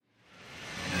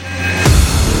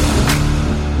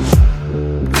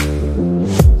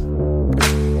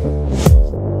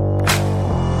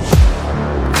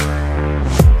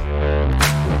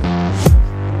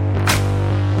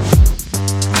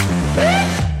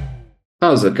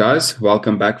How's it, guys?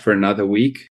 Welcome back for another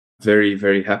week. Very,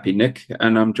 very happy, Nick.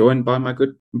 And I'm joined by my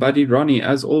good buddy, Ronnie,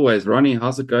 as always. Ronnie,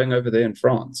 how's it going over there in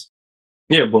France?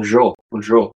 Yeah, bonjour,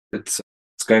 bonjour. It's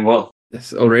going well.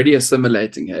 It's already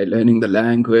assimilating, hey, learning the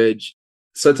language.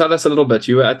 So tell us a little bit.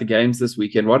 You were at the games this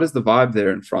weekend. What is the vibe there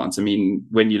in France? I mean,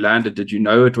 when you landed, did you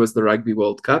know it was the Rugby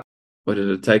World Cup? Or did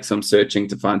it take some searching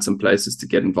to find some places to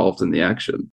get involved in the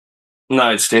action? No,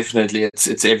 it's definitely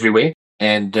it's everywhere.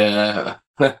 And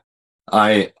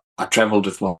I traveled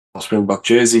with my Springbok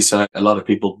jersey, so a lot of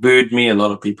people booed me. A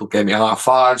lot of people gave me high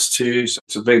fives too. So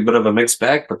it's a big bit of a mixed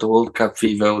bag. But the World Cup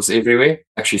fever was everywhere.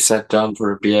 Actually, sat down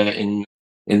for a beer in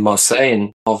Marseille,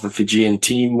 and half the Fijian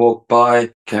team walked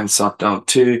by. Came sat down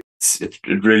too. It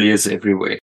really is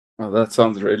everywhere. Oh, that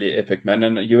sounds really epic, man.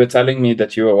 And you were telling me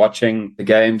that you were watching the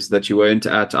games that you weren't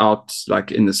out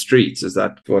like in the streets. Is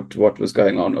that what was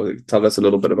going on? Or tell us a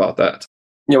little bit about that.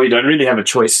 Yeah, we don't really have a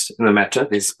choice in the matter.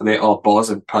 There are bars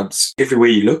and pubs everywhere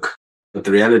you look, but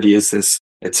the reality is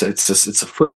it's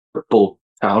a football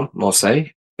town, Marseille.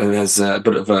 And there's a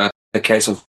bit of a case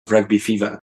of rugby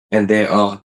fever, and there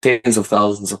are tens of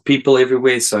thousands of people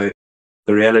everywhere. So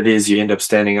the reality is you end up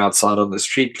standing outside on the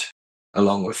street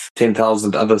along with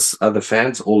 10,000 other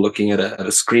fans, all looking at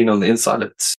a screen on the inside.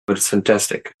 But it's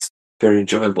fantastic. It's very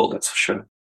enjoyable, that's for sure.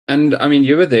 And I mean,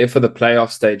 you were there for the playoff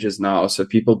stages now, so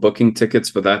people booking tickets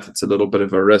for that, it's a little bit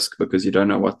of a risk because you don't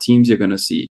know what teams you're going to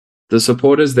see. The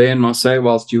supporters there in Marseille,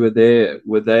 whilst you were there,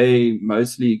 were they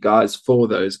mostly guys for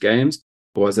those games?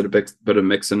 Or was it a bit of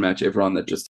mix and match, everyone that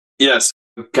just... Yes,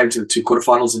 we came to the two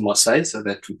quarterfinals in Marseille, so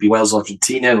that would be Wales,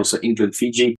 Argentina, and also England,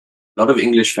 Fiji. A lot of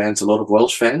English fans, a lot of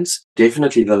Welsh fans.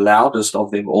 Definitely the loudest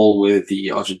of them all were the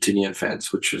Argentinian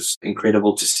fans, which was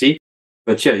incredible to see.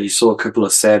 But yeah, you saw a couple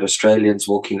of sad Australians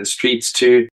walking the streets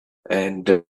too.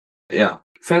 And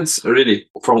fans are really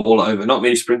from all over. Not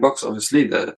many Springboks, obviously.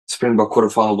 The Springbok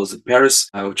quarterfinal was in Paris,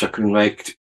 which I couldn't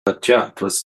make. But yeah, it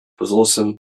was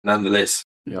awesome nonetheless.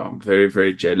 Yeah, I'm very,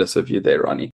 very jealous of you there,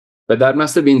 Ronnie. But that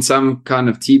must have been some kind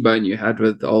of T-bone you had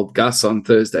with old Gus on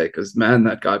Thursday, because man,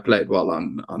 that guy played well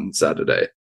on Saturday.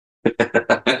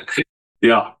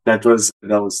 Yeah, that was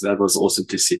awesome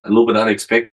to see. A little bit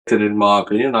unexpected in my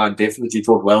opinion. I definitely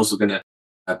thought Wales were going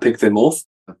to pick them off.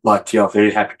 But yeah,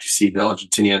 very happy to see the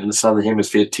Argentinian and the Southern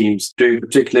Hemisphere teams doing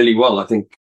particularly well. I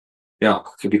think, yeah, I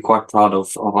could be quite proud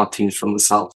of our teams from the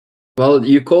South. Well,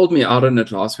 you called me out on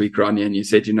it last week, Ronnie, and you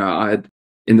said, I had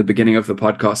in the beginning of the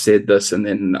podcast said this, and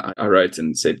then I wrote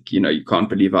and said, you can't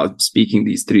believe I'm speaking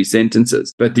these three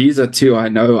sentences. But these are two I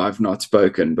know I've not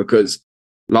spoken because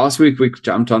last week we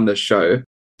jumped on this show.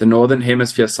 The Northern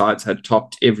Hemisphere sides had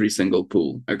topped every single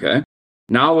pool, okay?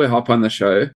 Now we hop on the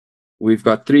show. We've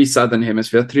got three Southern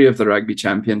Hemisphere, three of the Rugby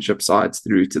Championship sides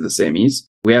through to the semis.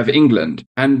 We have England.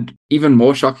 And even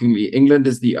more shockingly, England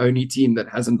is the only team that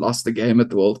hasn't lost a game at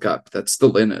the World Cup that's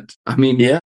still in it. I mean...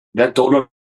 Yeah, that dawned on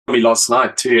me last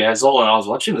night too as well. And I was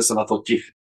watching this and I thought, gee,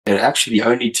 they're actually the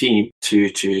only team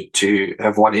to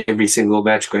have won every single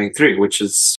match going through, which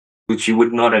you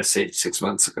would not have said 6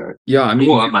 months ago. Yeah, I mean,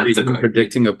 or a month ago.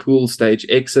 Predicting a pool stage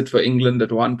exit for England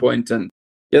at one point, and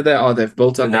yeah, they are. They've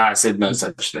built up. No, I said no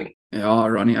such thing. Yeah,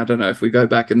 Ronnie, I don't know if we go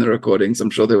back in the recordings. I'm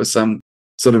sure there was some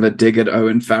sort of a dig at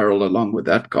Owen Farrell along with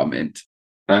that comment.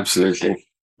 Absolutely.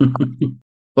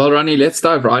 Well, Ronnie, let's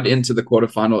dive right into the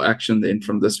quarterfinal action then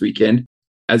from this weekend.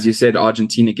 As you said,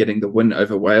 Argentina getting the win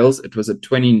over Wales. It was a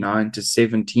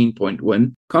 29-17 point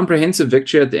win. Comprehensive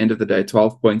victory at the end of the day,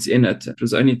 12 points in it. It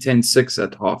was only 10-6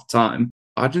 at half time.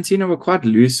 Argentina were quite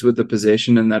loose with the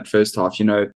possession in that first half.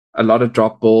 A lot of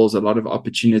drop balls, a lot of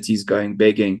opportunities going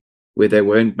begging where they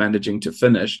weren't managing to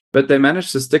finish. But they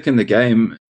managed to stick in the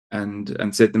game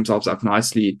and set themselves up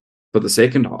nicely for the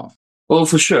second half. Well,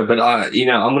 for sure. But, I'm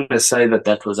going to say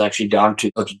that was actually down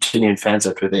to Argentinian fans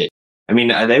that were there. I mean,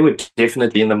 they were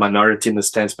definitely in the minority in the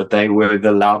stands, but they were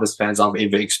the loudest fans I've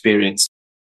ever experienced.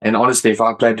 And honestly, if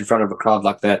I played in front of a crowd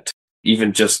like that,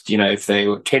 even just, if they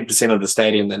were 10% of the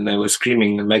stadium and they were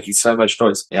screaming and making so much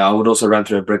noise, yeah, I would also run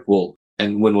through a brick wall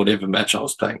and win whatever match I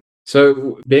was playing.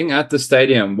 So being at the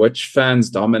stadium, which fans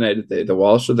dominated there, the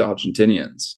Welsh or the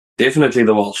Argentinians? Definitely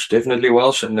the Welsh. Definitely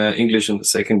Welsh and English in the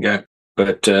second game.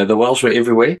 But the Welsh were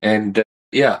everywhere. And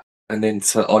and then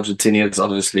so Argentinians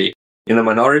obviously in the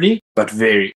minority, but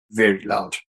very, very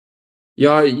loud.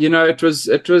 Yeah, it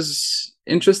was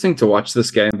interesting to watch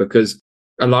this game because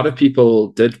a lot of people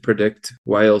did predict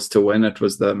Wales to win. It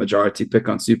was the majority pick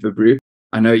on Super Brew.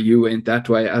 I know you went that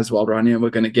way as well, Ronnie, and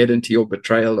we're going to get into your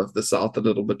betrayal of the South a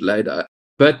little bit later.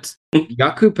 But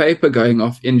Yaku Paper going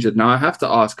off injured. Now, I have to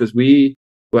ask, because we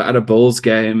were at a Bulls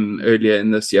game earlier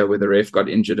in this year where the ref got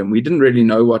injured and we didn't really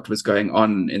know what was going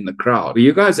on in the crowd. Were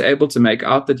you guys able to make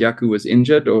out that Yaku was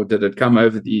injured, or did it come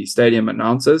over the stadium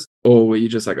announcers? Or were you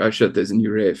just like, oh shit, there's a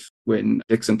new ref when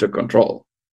Dixon took control?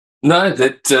 No,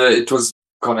 it was,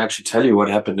 can't actually tell you what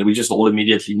happened. We just all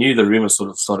immediately knew. The rumor sort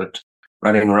of started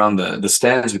running around the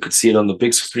stands. We could see it on the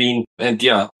big screen. And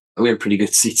yeah, we had pretty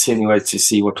good seats anyway to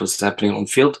see what was happening on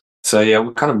field. So yeah,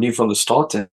 we kind of knew from the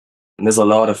start. And there's a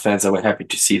lot of fans that were happy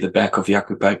to see the back of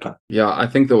Yaku paper. Yeah, I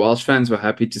think the Welsh fans were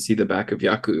happy to see the back of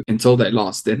Yaku until they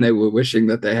lost. Then they were wishing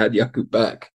that they had Yaku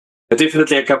back.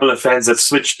 Definitely a couple of fans that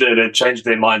switched it and changed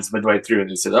their minds midway through.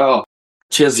 And they said, oh,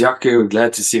 cheers, Yaku. We're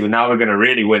glad to see you. Now we're going to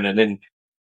really win. And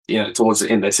then, towards the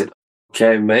end, they said,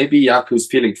 okay, maybe Yaku's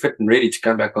feeling fit and ready to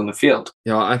come back on the field.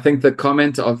 Yeah, I think the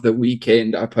comment of the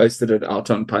weekend, I posted it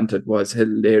out on Punted, was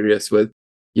hilarious with,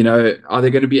 are there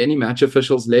going to be any match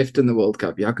officials left in the World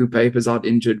Cup? Yaku Paper's out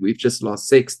injured. We've just lost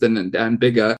Sexton and Dan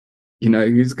Bigger.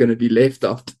 Who's going to be left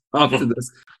after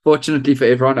this? Fortunately for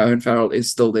everyone, Owen Farrell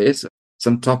is still there. So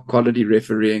some top quality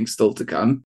refereeing still to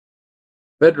come.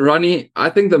 But Ronnie, I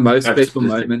think the most special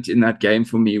moment in that game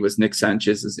for me was Nick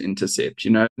Sanchez's intercept.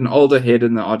 An older head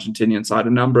in the Argentinian side, a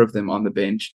number of them on the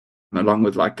bench, along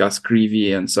with like Gus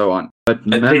Creevy and so on. But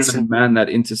man, that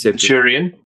intercept.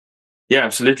 Centurion. Yeah,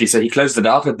 absolutely. So he closed it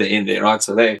out at the end there, right?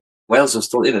 So Wales are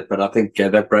still in it, but I think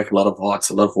that broke a lot of hearts,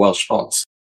 a lot of Welsh hearts.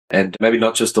 And maybe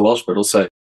not just the Welsh, but also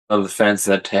a lot of the fans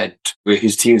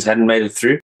whose teams hadn't made it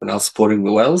through and now supporting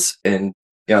the Wales. And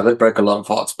yeah, that broke a lot of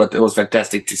hearts, but it was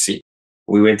fantastic to see.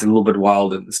 We went a little bit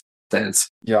wild in the stands.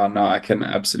 Yeah, no, I can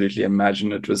absolutely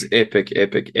imagine. It was epic,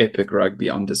 epic, epic rugby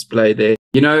on display there.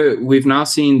 We've now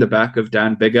seen the back of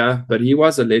Dan Bigger, but he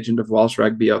was a legend of Welsh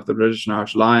rugby, of the British and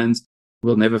Irish Lions.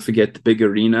 We'll never forget the big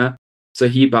arena. So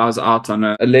he bows out on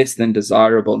a less than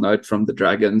desirable note from the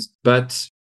Dragons. But,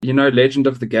 legend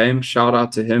of the game, shout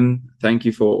out to him. Thank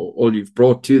you for all you've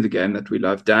brought to the game that we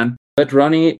love, Dan. But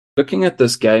Ronnie, looking at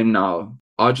this game now,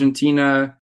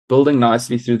 Argentina building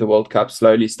nicely through the World Cup,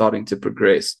 slowly starting to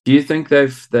progress. Do you think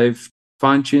they've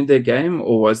fine-tuned their game,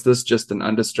 or was this just an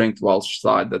understrength Welsh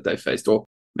side that they faced? Or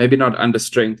maybe not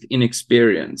understrength,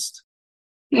 inexperienced?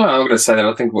 No, I'm going to say that.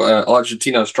 I think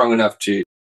Argentina is strong enough to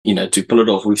pull it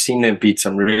off. We've seen them beat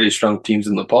some really strong teams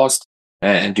in the past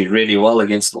and do really well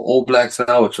against the All Blacks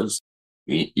now, which was,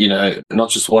 not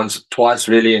just once, twice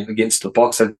really. Against the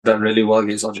Boks, they've done really well.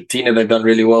 Against Argentina, they've done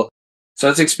really well. So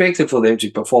it's expected for them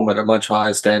to perform at a much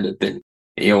higher standard than,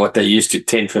 what they used to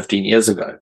 10, 15 years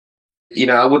ago.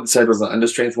 I wouldn't say it was an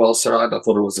understrength Welsh side. I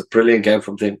thought it was a brilliant game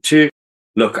from them too.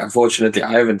 Look, unfortunately,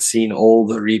 I haven't seen all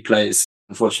the replays.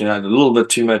 Unfortunately, I had a little bit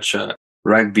too much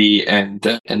rugby and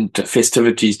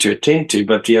festivities to attend to.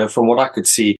 But from what I could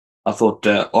see, I thought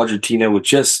Argentina were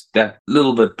just that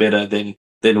little bit better than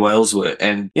Wales were.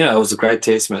 And, it was a great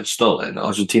test match still. And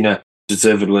Argentina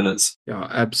deserved winners. Yeah,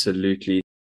 absolutely.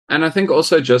 And I think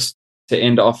also, just to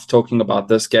end off talking about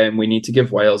this game, we need to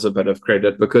give Wales a bit of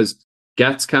credit, because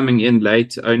Gats coming in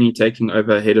late, only taking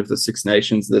over ahead of the Six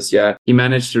Nations this year, he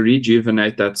managed to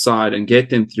rejuvenate that side and get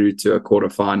them through to a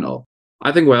quarterfinal.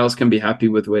 I think Wales can be happy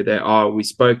with where they are. We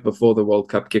spoke before the World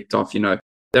Cup kicked off,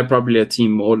 they're probably a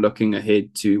team more looking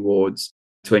ahead towards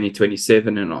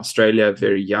 2027 in Australia,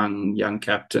 very young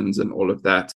captains and all of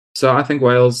that. So I think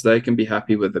Wales, they can be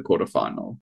happy with the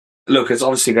quarterfinal. Look, it's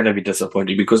obviously going to be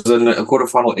disappointing because in a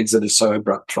quarterfinal exit is so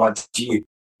abrupt, right?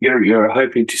 You're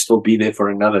hoping to still be there for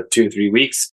another 2 or 3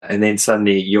 weeks, and then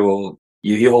suddenly your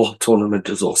tournament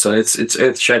is off. So it's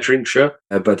earth shattering, sure.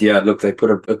 But yeah, look, they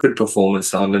put a good performance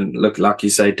down, and look, like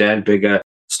you say, Dan Bigger,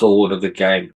 stalwart of the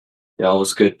game. Yeah, it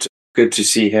was good to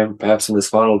see him perhaps in this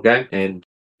final game, and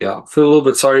yeah, I feel a little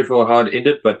bit sorry for how it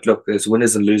ended, but look, there's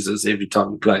winners and losers every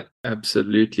time we play.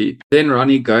 Absolutely. Then,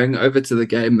 Ronnie, going over to the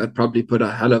game that probably put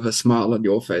a hell of a smile on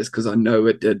your face, because I know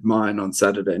it did mine on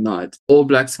Saturday night. All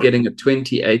Blacks getting a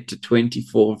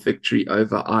 28-24 victory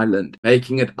over Ireland,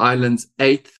 making it Ireland's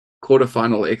 8th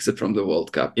quarterfinal exit from the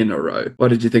World Cup in a row. What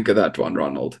did you think of that one,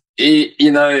 Ronald?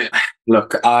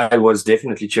 Look, I was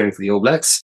definitely cheering for the All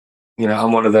Blacks.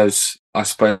 I'm one of those, I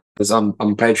suppose,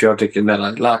 I'm patriotic in that I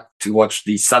like to watch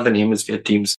the Southern Hemisphere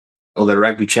teams or the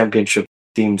Rugby Championship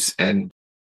teams and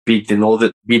beat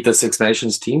the Six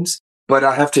Nations teams. But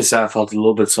I have to say I felt a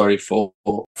little bit sorry for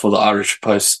the Irish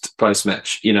post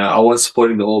match. I was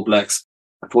supporting the All Blacks.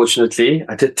 Unfortunately,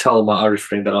 I did tell my Irish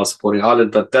friend that I was supporting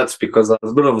Ireland, but that's because I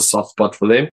was a bit of a soft spot for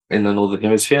them in the Northern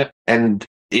Hemisphere. And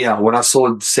yeah, when I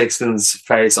saw Sexton's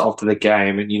face after the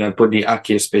game and, Buddy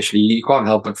Aki especially, you can't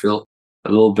help but feel a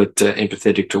little bit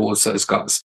empathetic towards those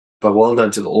guys. But well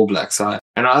done to the All Blacks. And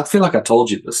I feel like I told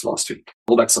you this last week.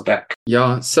 All Blacks are back.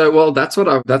 Yeah. So, well, that's what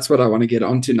I want to get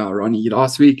onto now, Ronnie.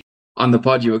 Last week on the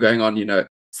pod, you were going on,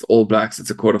 it's the All Blacks. It's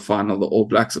a quarterfinal. The All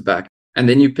Blacks are back. And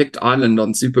then you picked Ireland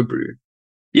on Super Brew.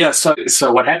 Yeah, so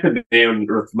what happened there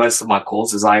with most of my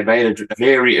calls is I made it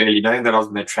very early, knowing that I was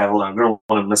going to travel. I didn't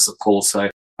want to miss a call, so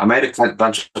I made a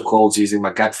bunch of calls using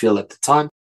my gut feel at the time.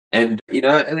 And,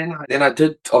 and then I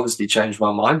did obviously change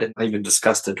my mind, and I even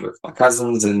discussed it with my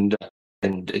cousins, and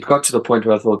it got to the point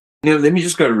where I thought, let me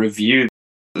just go review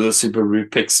the Super Brew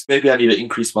picks. Maybe I need to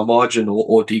increase my margin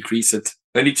or decrease it.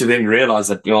 Only to then realize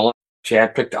that, she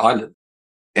had picked Ireland,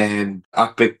 and I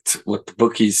picked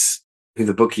who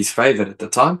the bookies favored at the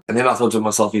time. And then I thought to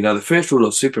myself, the first rule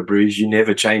of Super Brew is you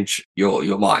never change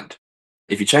your mind.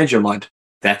 If you change your mind,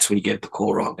 that's when you get the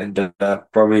call wrong. And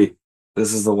probably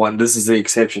this is the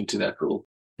exception to that rule.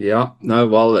 Yeah, no,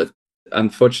 well,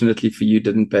 unfortunately for you,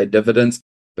 didn't pay dividends,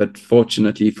 but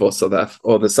fortunately for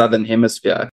the Southern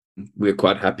Hemisphere, we're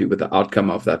quite happy with the outcome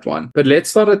of that one. But let's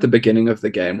start at the beginning of the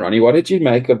game, Ronnie. What did you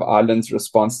make of Ireland's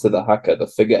response to the haka, the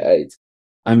figure eight?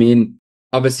 I mean,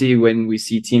 obviously, when we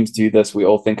see teams do this, we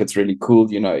all think it's really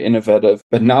cool, innovative.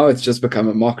 But now it's just become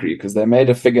a mockery because they made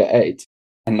a figure eight.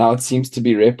 And now it seems to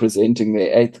be representing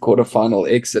their eighth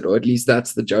quarterfinal exit, or at least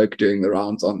that's the joke doing the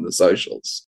rounds on the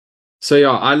socials. So, yeah,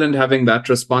 Ireland having that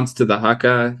response to the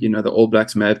haka, the All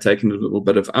Blacks may have taken a little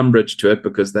bit of umbrage to it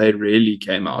because they really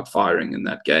came out firing in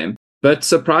that game. But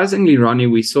surprisingly, Ronnie,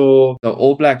 we saw the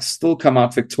All Blacks still come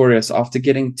out victorious after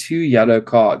getting 2 yellow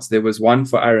cards. There was one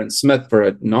for Aaron Smith for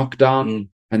a knockdown,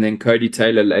 and then Cody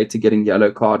Taylor later getting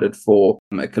yellow carded for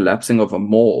a collapsing of a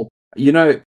maul.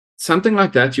 Something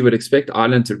like that you would expect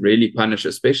Ireland to really punish,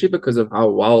 especially because of how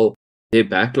well their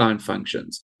backline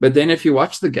functions. But then if you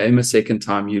watch the game a second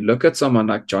time, you look at someone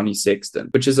like Johnny Sexton,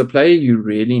 which is a player you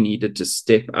really needed to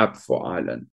step up for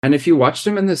Ireland. And if you watched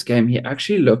him in this game, he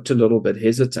actually looked a little bit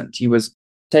hesitant. He was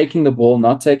taking the ball,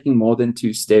 not taking more than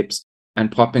 2 steps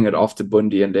and popping it off to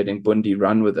Bundy and letting Bundy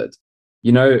run with it.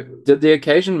 Did the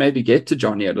occasion maybe get to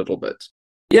Johnny a little bit?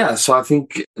 Yeah, so I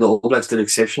think the All Blacks did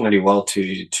exceptionally well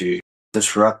to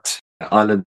disrupt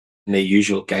Ireland in their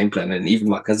usual game plan. And even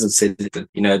my cousin said that,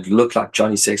 it looked like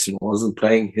Johnny Sexton wasn't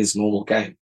playing his normal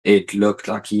game. It looked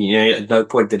like he, at no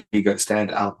point did he go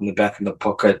stand out in the back of the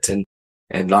pocket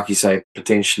and like you say,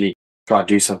 potentially try to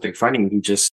do something funny. He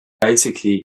just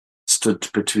basically stood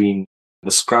between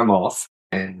the scrum half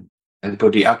and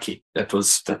Bodie Aki. That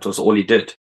was all he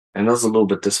did. And that was a little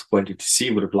bit disappointing to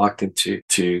see. Would have liked him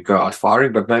to go out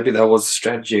firing, but maybe that was a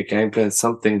strategy, a game plan,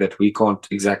 something that we can't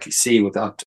exactly see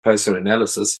without closer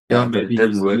analysis. Yeah, maybe it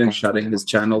didn't work. Shutting his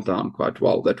channel down quite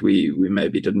well that we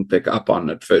maybe didn't pick up on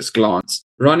at first glance.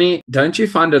 Ronnie, don't you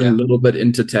find it a little bit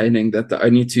entertaining that the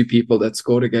only 2 people that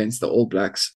scored against the All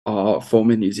Blacks are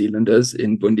former New Zealanders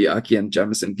in Bundy Aki and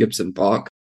Jamison Gibson Park?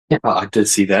 Yeah, I did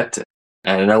see that.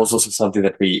 And that was also something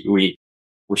that we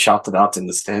shouted out in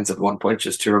the stands at one point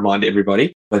just to remind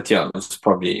everybody. But yeah, it was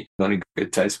probably not in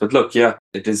good taste. But look, yeah,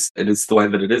 it is the way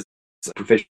that it is. It's a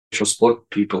professional sport.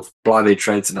 People ply their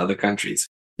trades in other countries.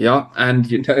 Yeah, and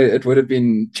it would have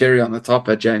been cherry on the top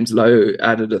had James Lowe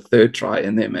added a 3rd try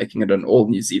in there, making it an all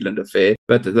New Zealand affair.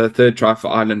 But the 3rd try for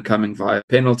Ireland coming via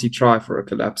penalty try for a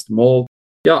collapsed maul.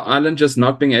 Yeah, Ireland just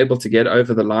not being able to get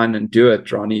over the line and do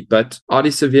it, Ronnie. But Ardie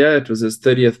Savea, it was his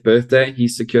 30th birthday. He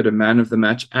secured a man of the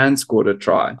match and scored a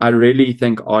try. I really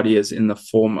think Ardie is in the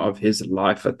form of his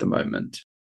life at the moment.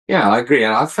 Yeah, I agree.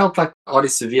 And I felt like Ardie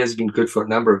Savea has been good for a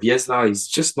number of years now. He's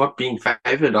just not being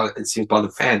favoured, it seems, by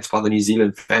the fans, by the New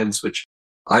Zealand fans, which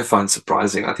I find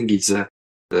surprising. I think he's a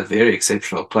very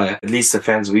exceptional player. At least the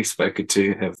fans we've spoken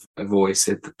to have always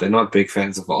said that they're not big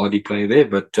fans of Ardie playing there,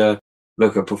 but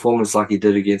look, a performance like he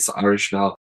did against the Irish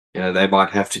now, they might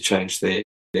have to change their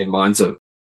minds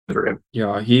over him.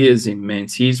 Yeah, he is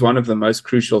immense. He's one of the most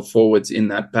crucial forwards in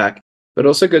that pack. But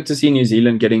also good to see New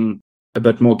Zealand getting a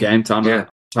bit more game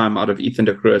time out of Ethan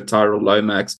de Croo, Tyrell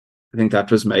Lomax. I think that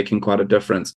was making quite a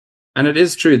difference. And it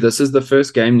is true, this is the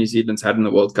first game New Zealand's had in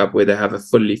the World Cup where they have a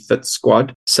fully fit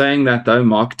squad. Saying that, though,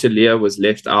 Mark Talia was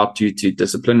left out due to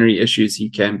disciplinary issues. He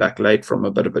came back late from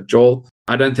a bit of a jaw.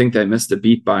 I don't think they missed a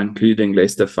beat by including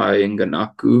Leicester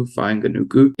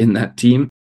Fainganuku in that team.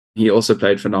 He also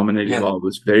played phenomenally well,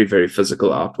 was very, very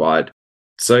physical out wide.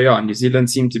 So, yeah, New Zealand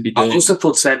seemed to be doing... I also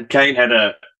thought Sam Cane had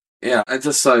I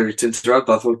just sorry to interrupt.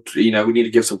 I thought, we need to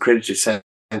give some credit to Sam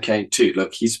Cane too.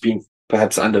 Look, he's been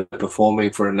perhaps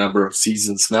underperforming for a number of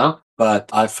seasons now, but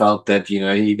I felt that,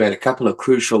 he made a couple of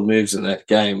crucial moves in that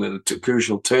game and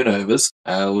crucial turnovers,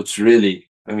 which really,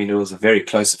 it was a very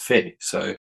close affair.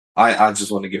 So I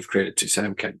just want to give credit to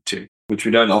Sam Cane too, which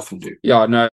we don't often do. Yeah,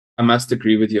 no, I must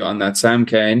agree with you on that. Sam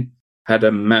Cane had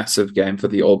a massive game for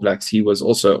the All Blacks. He was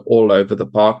also all over the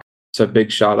park. So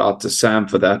big shout out to Sam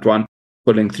for that one,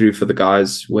 pulling through for the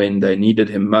guys when they needed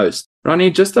him most.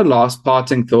 Ronnie, just a last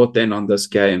parting thought then on this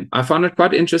game. I found it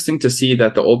quite interesting to see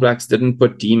that the All Blacks didn't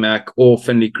put D-Mac or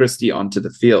Finlay Christie onto the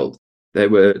field. They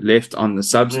were left on the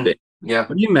subs bench. Yeah.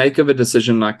 What do you make of a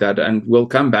decision like that? And we'll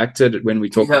come back to it when we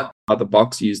talk about how the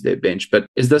Boks use their bench. But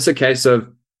is this a case of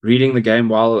reading the game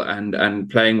well and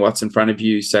playing what's in front of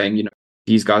you, saying, you know,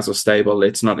 these guys are stable,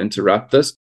 let's not interrupt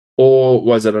this? Or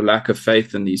was it a lack of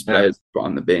faith in these players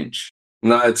on the bench?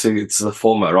 No, it's the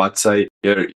former, right? So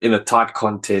you're in a tight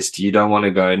contest. You don't want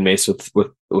to go and mess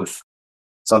with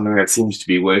something that seems to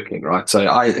be working, right? So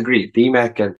I agree.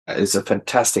 D-Mac is a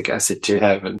fantastic asset to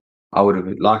have, and I would have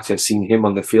liked to have seen him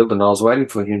on the field, and I was waiting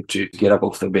for him to get up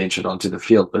off the bench and onto the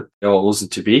field, but it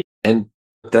wasn't to be. And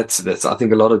that's I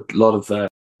think a lot of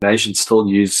nations still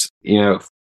use, you know,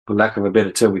 for lack of a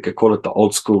better term, we could call it the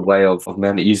old school way of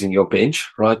using your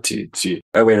bench, right?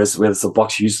 Whereas the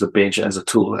Boks use the bench as a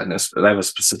tool, and they have a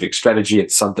specific strategy.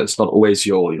 It's not always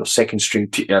your second string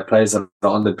players that are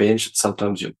on the bench. It's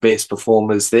sometimes your best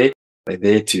performers there. They're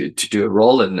there to do a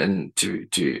role and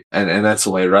that's the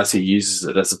way Rassie uses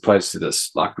it, as opposed to this,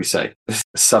 like we say,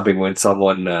 subbing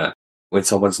when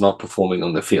someone's not performing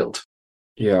on the field.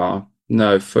 Yeah,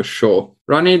 no, for sure.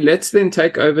 Ronnie, let's then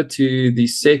take over to the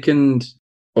second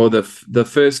or the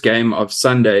first game of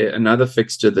Sunday, another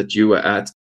fixture that you were at.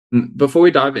 Before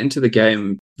we dive into the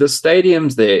game, the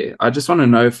stadiums there, I just want to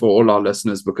know for all our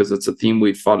listeners, because it's a theme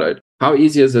we've followed, how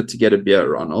easy is it to get a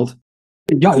beer, Ronald?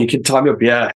 Yeah, you can time your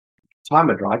beer. Time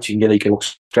it right, you can walk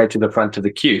straight to the front of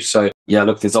the queue. So yeah,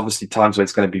 look, there's obviously times where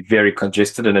it's going to be very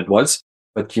congested, and it was.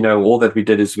 But you know, all that we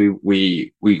did is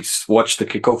we watched the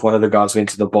kickoff. One of the guys went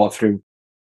to the bathroom,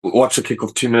 watched the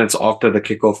kickoff. 2 minutes after the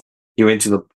kickoff, he went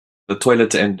to the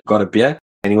toilet and got a beer,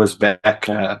 and he was back,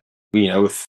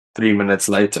 with 3 minutes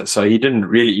later. So he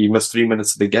missed 3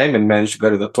 minutes of the game and managed to go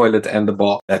to the toilet and the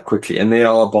bar that quickly. And there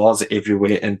are bars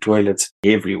everywhere and toilets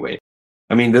everywhere.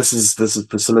 I mean, this is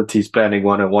facilities planning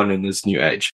 101 in this new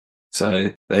age.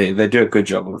 So they do a good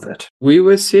job with that. We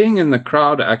were seeing in the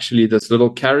crowd, actually, this little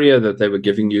carrier that they were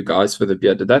giving you guys for the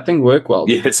beer. Did that thing work well?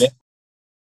 Yes.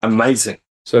 Amazing.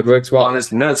 So it works well.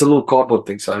 Honestly, no, it's a little cardboard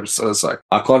thing. So it's like,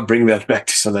 I can't bring that back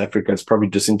to South Africa. It's probably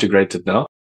disintegrated now.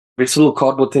 But it's a little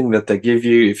cardboard thing that they give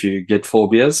you if you get 4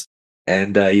 beers,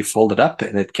 and you fold it up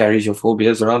and it carries your 4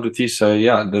 beers around with you. So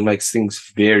yeah, that makes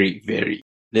things very, very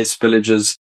less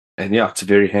spillages. And yeah, it's a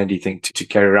very handy thing to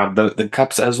carry around. The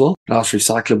cups as well, glass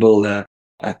recyclable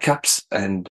cups.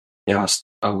 And yeah,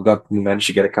 we managed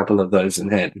to get a couple of those in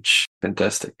hand, which is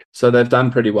fantastic. So they've done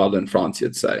pretty well in France,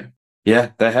 you'd say.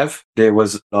 Yeah, they have. There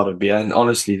was a lot of beer. And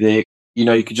honestly,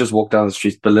 you could just walk down the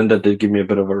streets. Belinda did give me a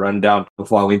bit of a rundown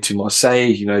before I went to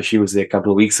Marseille. She was there a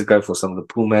couple of weeks ago for some of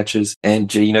the pool matches.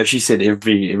 And, she said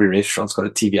every restaurant's got a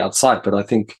TV outside, but I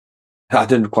think I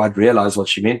didn't quite realize what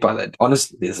she meant by that.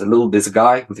 Honestly, there's a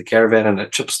guy with a caravan and a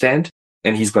chip stand,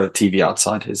 and he's got a TV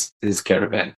outside his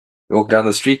caravan. You walk down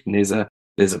the street and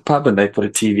there's a pub and they put a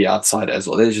TV outside as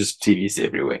well. There's just TVs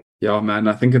everywhere. Yeah, man,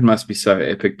 I think it must be so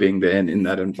epic being there in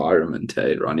that environment,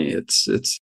 hey, Ronnie.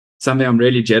 It's something I'm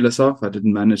really jealous of. I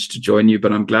didn't manage to join you,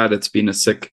 but I'm glad it's been a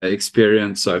sick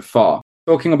experience so far.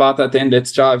 Talking about that then,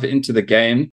 let's dive into the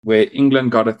game where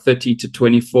England got a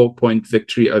 30-24 point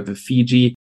victory over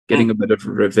Fiji, getting a bit of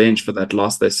revenge for that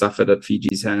loss they suffered at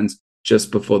Fiji's hands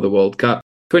just before the World Cup.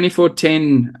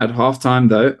 24-10 at halftime,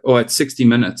 though, or at 60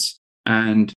 minutes.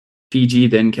 And Fiji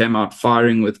then came out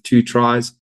firing with 2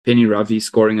 tries. Penny Ravi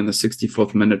scoring in the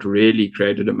 64th minute really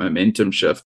created a momentum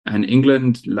shift. And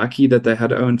England, lucky that they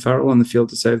had Owen Farrell on the field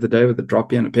to save the day with a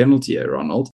droppy and a penalty,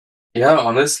 Ronald. Yeah,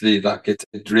 honestly,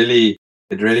 it really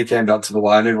came down to the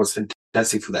wire, and it was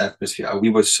fantastic for the atmosphere. We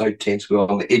were so tense. We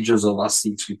were on the edges of our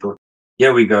seats. We thought,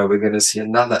 here we go. We're going to see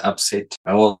another upset.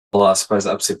 Well, I suppose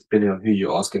upset, depending on who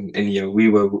you're asking. And we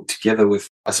were together with,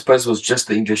 I suppose it was just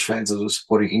the English fans that were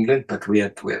supporting England, but we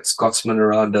had Scotsmen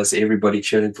around us, everybody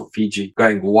cheering for Fiji,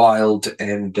 going wild.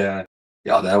 And that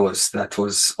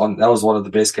was one of the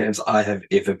best games I have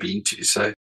ever been to.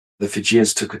 So the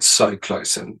Fijians took it so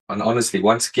close. And honestly,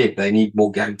 once again, they need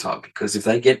more game time, because if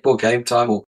they get more game time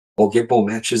or get more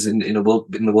matches in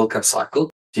the World Cup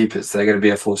cycle, jeepers, they're going to be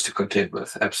a force to contend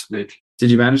with. Absolutely. Did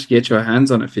you manage to get your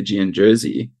hands on a Fijian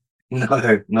jersey? No.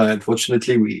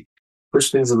 Unfortunately, we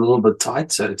pushed things a little bit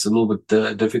tight, so it's a little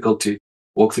bit difficult to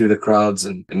walk through the crowds,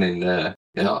 and then a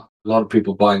lot of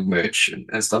people buying merch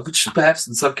and stuff, which perhaps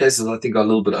in some cases I think are a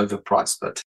little bit overpriced.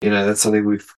 But that's something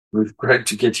we've grown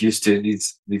to get used to in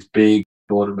these big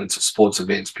tournaments or sports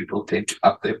events. People tend to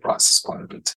up their prices quite a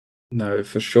bit. No,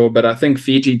 for sure. But I think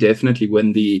Fiji definitely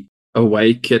win the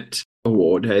away kit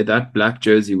award. Hey, that black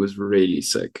jersey was really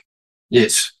sick.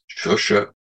 Yes,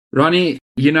 sure. Ronnie,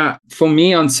 for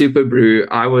me on Super Brew,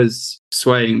 I was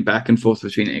swaying back and forth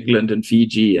between England and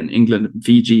Fiji and England and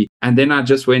Fiji. And then I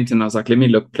just went and I was like, let me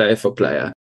look player for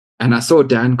player. And I saw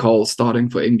Dan Cole starting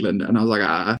for England. And I was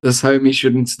like, this homie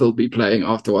shouldn't still be playing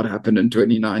after what happened in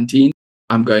 2019.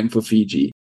 I'm going for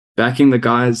Fiji. Backing the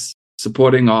guys,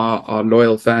 supporting our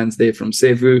loyal fans there from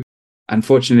Cebu.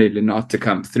 Unfortunately, not to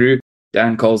come through.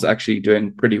 Dan Cole's actually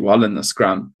doing pretty well in the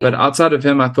scrum. But outside of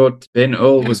him, I thought Ben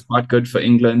Earl was quite good for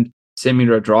England. Semi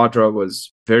Radradra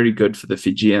was very good for the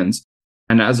Fijians.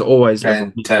 And as always,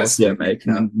 fantastic,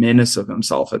 making a menace of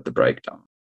himself at the breakdown.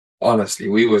 Honestly,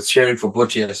 we were cheering for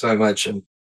Bokke so much, and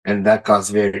that guy's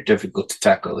very difficult to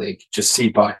tackle. You just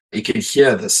see you can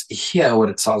hear what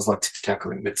it sounds like to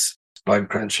tackle him. It's bone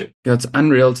crunching. Yeah, it's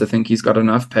unreal to think he's got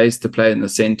enough pace to play in the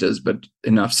centres, but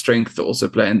enough strength to also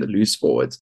play in the loose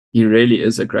forwards. He really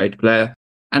is a great player.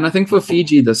 And I think for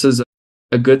Fiji, this is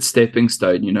a good stepping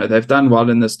stone. They've done well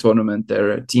in this tournament.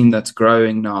 They're a team that's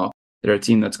growing now. They're a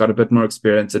team that's got a bit more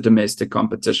experience at domestic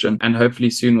competition. And hopefully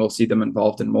soon we'll see them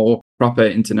involved in more proper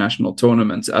international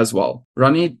tournaments as well.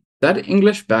 Ronnie, that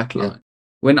English backline,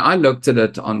 when I looked at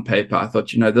it on paper, I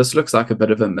thought, this looks like a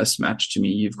bit of a mismatch to me.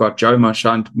 You've got Joe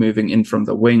Marchant moving in from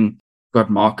the wing. You've got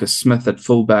Marcus Smith at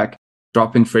fullback,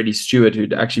 dropping Freddie Stewart,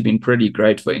 who'd actually been pretty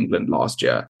great for England last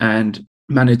year, and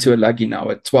Manu Tuilagi now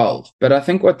at 12. But I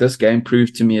think what this game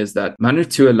proved to me is that Manu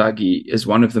Tuilagi is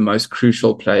one of the most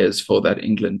crucial players for that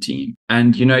England team.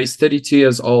 And, he's 32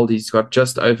 years old. He's got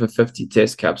just over 50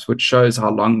 test caps, which shows how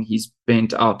long he's been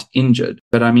out injured.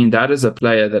 But I mean, that is a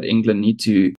player that England need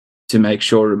to make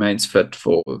sure remains fit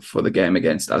for the game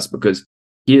against us, because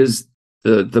he is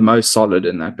the most solid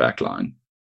in that back line.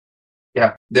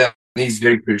 Yeah, he's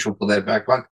very crucial for that back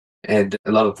line, and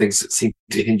a lot of things seem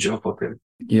to hinge off of him.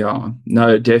 Yeah,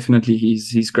 no, definitely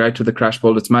he's great with the crash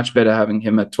ball. It's much better having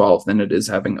him at 12 than it is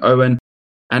having Owen.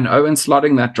 And Owen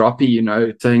slotting that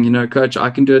droppy, saying, coach, I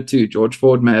can do it too. George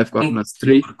Ford may have gotten us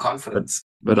 3. Confidence.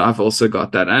 But I've also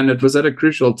got that. And it was at a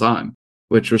crucial time,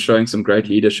 which was showing some great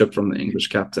leadership from the English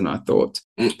captain, I thought.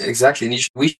 Exactly. And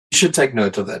we should take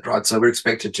note of that, right? So we're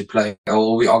expected to play,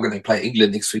 or we are going to play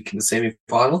England next week in the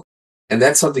semi-final. And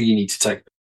that's something you need to take.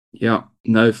 Yeah,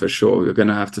 no, for sure. We're going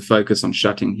to have to focus on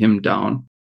shutting him down.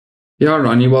 Yeah,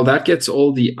 Ronnie, well, that gets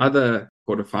all the other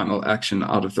quarterfinal action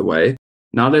out of the way.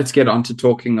 Now let's get on to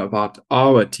talking about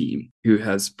our team, who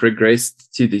has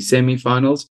progressed to the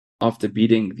semi-finals after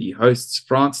beating the hosts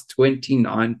France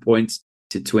 29 points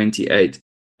to 28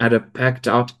 at a packed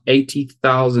out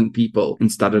 80,000 people in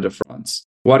Stade de France.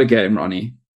 What a game,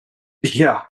 Ronnie.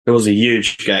 Yeah, it was a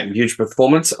huge game, huge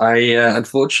performance. I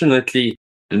unfortunately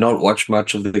did not watch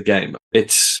much of the game.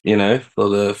 It's, for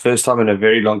the first time in a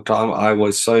very long time, I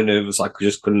was so nervous I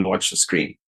just couldn't watch the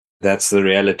screen. That's the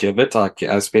reality of it.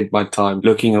 I spent my time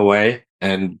looking away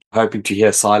and hoping to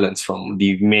hear silence from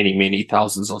the many, many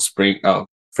thousands of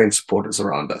French supporters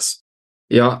around us.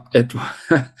 Yeah,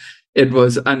 it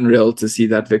was unreal to see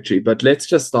that victory. But let's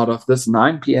just start off this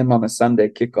 9 p.m. on a Sunday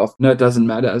kickoff. No, it doesn't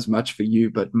matter as much for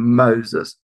you, but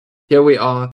Moses. Here we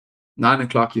are, 9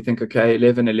 o'clock. You think, okay,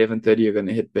 11:30, you're going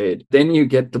to hit bed. Then you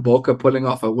get the Bokke pulling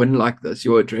off a win like this.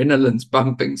 Your adrenaline's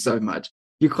pumping so much.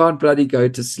 You can't bloody go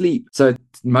to sleep. So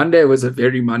Monday was a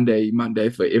very Monday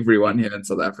for everyone here in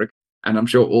South Africa. And I'm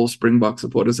sure all Springbok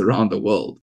supporters around the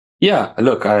world. Yeah,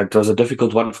 look, it was a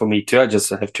difficult one for me too. I just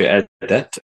have to add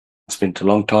that. I spent a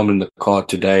long time in the car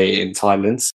today in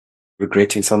silence,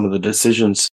 regretting some of the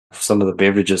decisions, some of the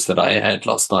beverages that I had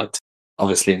last night,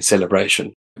 obviously in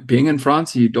celebration. Being in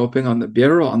France, are you doping on the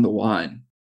beer or on the wine?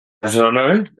 I don't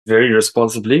know, very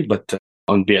responsibly, but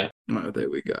on beer. Oh, there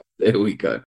we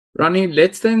go. Ronnie,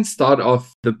 let's then start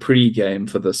off the pre-game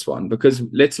for this one, because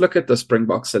let's look at the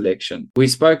Springbok selection. We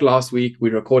spoke last week, we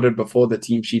recorded before the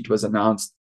team sheet was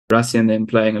announced. Rassie and them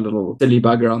playing a little silly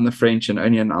bugger on the French and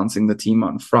only announcing the team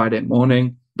on Friday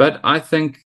morning. But I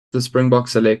think the Springbok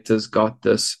selectors got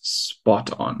this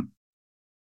spot on.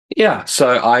 Yeah, so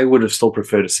I would have still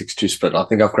preferred a 6-2 split. I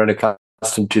think I've grown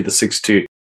accustomed to the 6-2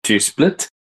 split,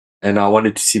 and I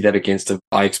wanted to see that against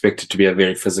I expect it to be a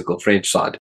very physical French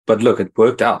side. But look, it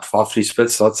worked out. 5-3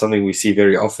 splits, not something we see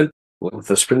very often with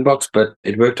the Springboks, but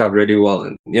it worked out really well.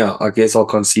 And yeah, I guess I'll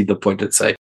concede the point and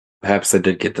say perhaps they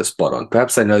did get the spot on.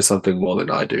 Perhaps they know something more than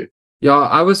I do. Yeah,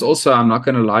 I was also, I'm not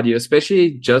going to lie to you,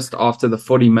 especially just after the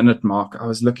 40-minute mark, I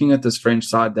was looking at this French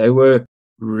side. They were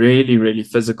really, really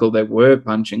physical. They were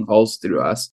punching holes through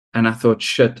us. And I thought,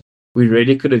 shit, we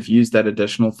really could have used that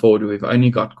additional forward. We've only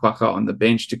got Kwagga on the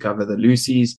bench to cover the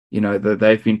loosies.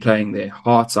 They've been playing their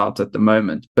hearts out at the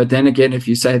moment. But then again, if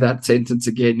you say that sentence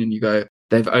again and you go,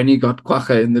 they've only got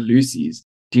Kwagga in the loosies,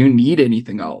 do you need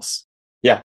anything else?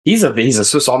 Yeah, he's a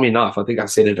Swiss Army knife. I think I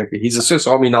said it. He's a Swiss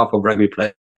Army knife of rugby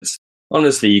players.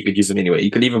 Honestly, you could use him anywhere.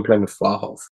 You could even play him with fly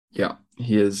half. Yeah,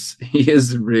 he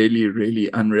is really, really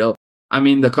unreal. I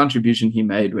mean, the contribution he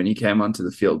made when he came onto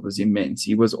the field was immense.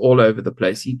 He was all over the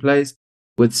place. He plays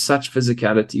with such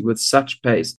physicality, with such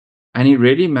pace, and he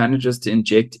really manages to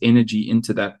inject energy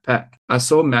into that pack. I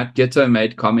saw Matt Gitto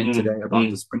made comment today about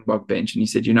the Springbok bench, and he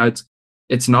said,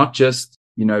 it's not just,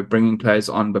 bringing players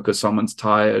on because someone's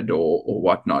tired or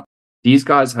whatnot. These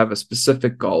guys have a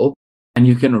specific goal, and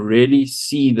you can really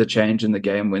see the change in the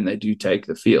game when they do take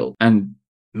the field. And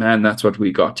man, that's what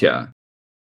we got here.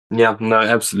 Yeah, no,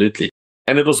 absolutely.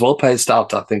 And it was well paced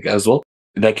out, I think, as well.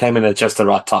 They came in at just the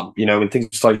right time. When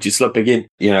things started to slip again,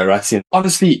 Rassie.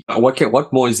 Honestly,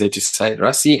 what more is there to say?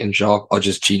 Rassie and Jacques are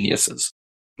just geniuses.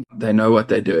 They know what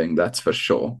they're doing, that's for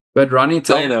sure. But Ronnie,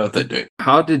 they know what they're doing.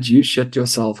 How did you shit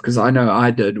yourself? Because I know I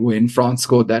did when France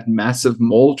scored that massive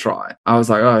maul try. I was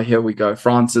like, oh, here we go.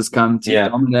 France has come to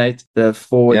dominate. The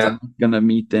forwards are going to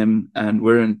meet them, and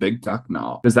we're in big duck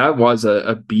now. Because that was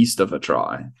a beast of a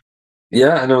try.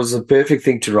 Yeah, and it was a perfect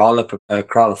thing to rile up a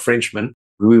crowd of Frenchmen.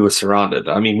 We were surrounded.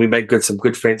 I mean, we made some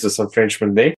good friends with some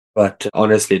Frenchmen there, but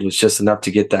honestly, it was just enough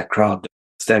to get that crowd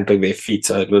stamping their feet.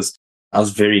 So I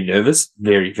was very nervous,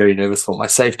 very, very nervous for my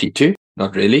safety too.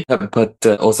 Not really, but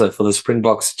also for the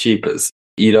Springboks cheapers.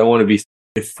 You don't want to be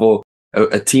for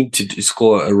a team to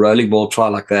score a rolling ball try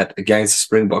like that against the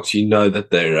Springboks. You know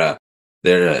that they're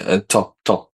a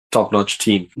top-notch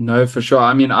team. No, for sure.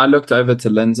 I mean, I looked over to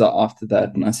Linza after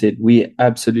that and I said, we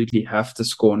absolutely have to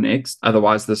score next.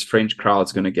 Otherwise, this French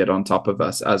crowd's going to get on top of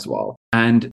us as well.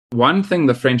 And one thing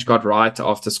the French got right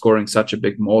after scoring such a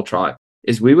big maul try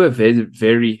is we were very,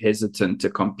 very hesitant to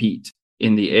compete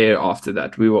in the air after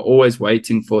that. We were always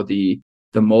waiting for the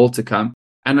maul to come.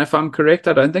 And if I'm correct,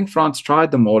 I don't think France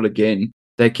tried the maul again.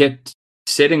 They kept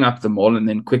setting up the maul and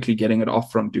then quickly getting it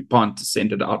off from Dupont to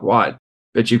send it out wide.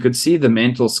 But you could see the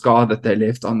mental scar that they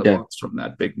left on the box from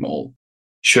that big maul.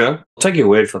 Sure. I'll take your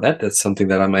word for that. That's something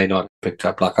that I may not have picked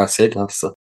up. Like I said,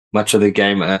 much of the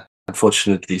game,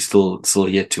 unfortunately, still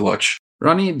yet to watch.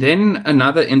 Ronnie, then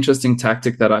another interesting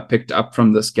tactic that I picked up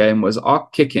from this game was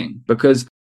arc kicking, because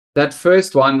that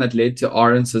first one that led to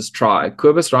Arendt's try,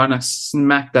 Kobus Reinach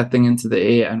smacked that thing into the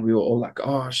air, and we were all like,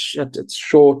 oh, shit, it's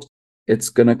short. It's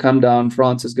going to come down.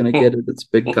 France is going to get it. It's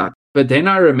big cut. But then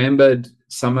I remembered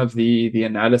some of the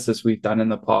analysis we've done in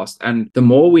the past. And the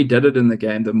more we did it in the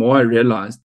game, the more I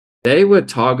realized they were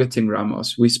targeting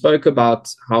Ramos. We spoke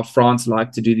about how France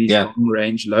liked to do these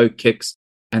long-range, low kicks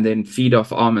and then feed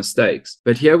off our mistakes.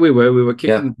 But here we were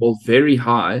kicking the ball very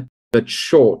high, but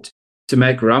short, to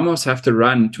make Ramos have to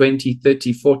run 20,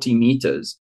 30, 40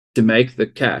 meters to make the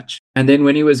catch. And then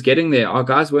when he was getting there, our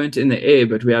guys weren't in the air,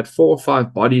 but we had 4 or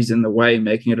 5 bodies in the way,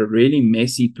 making it a really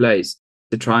messy place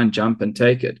to try and jump and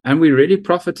take it. And we really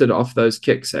profited off those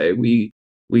kicks. We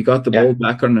got the ball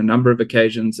back on a number of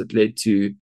occasions. It led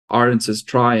to Arendt's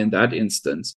try in that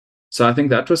instance. So I think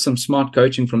that was some smart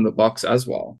coaching from the box as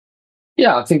well.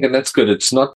 Yeah, I think that's good.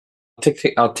 It's not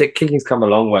our tech kicking's come a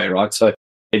long way, right? So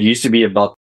it used to be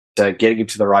about getting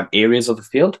into the right areas of the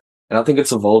field. And I think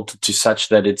it's evolved to such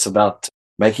that it's about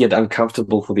making it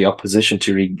uncomfortable for the opposition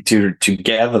to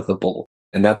gather the ball.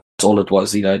 And that's all it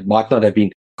was. It might not have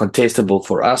been contestable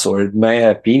for us, or it may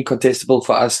have been contestable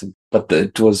for us, but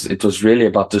it was really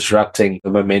about disrupting the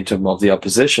momentum of the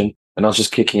opposition and not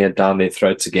just kicking it down their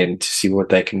throats again to see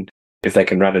if they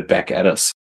can run it back at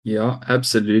us. Yeah,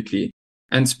 absolutely.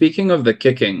 And speaking of the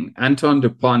kicking, Antoine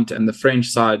Dupont and the French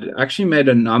side actually made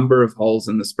a number of holes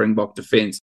in the Springbok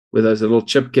defense with those little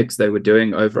chip kicks they were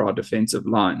doing over our defensive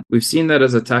line. We've seen that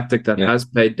as a tactic that has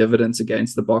paid dividends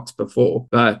against the Boks before,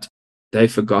 but they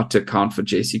forgot to account for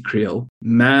Jesse Creel.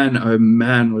 Man, oh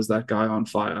man, was that guy on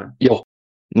fire. Yo,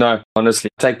 no, honestly,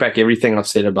 take back everything I've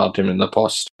said about him in the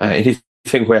past. Anything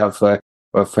where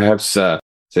I've perhaps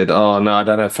said, oh no, I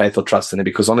don't have faith or trust in him,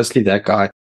 because honestly, that guy,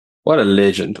 what a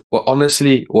legend. Well,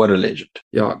 honestly, what a legend.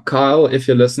 Yeah, Kyle, if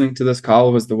you're listening to this,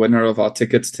 Kyle was the winner of our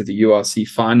tickets to the URC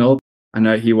final. I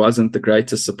know he wasn't the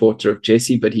greatest supporter of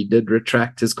Jesse, but he did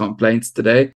retract his complaints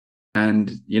today.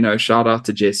 And, shout out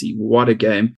to Jesse. What a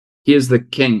game. He is the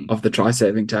king of the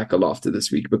try-saving tackle after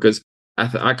this week, because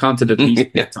I counted at least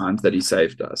 8 times that he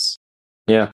saved us.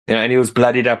 Yeah, and he was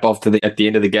bloodied up at the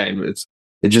end of the game.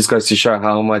 It just goes to show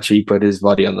how much he put his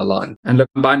body on the line. And look,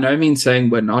 by no means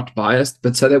saying we're not biased,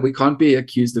 but so that we can't be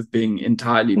accused of being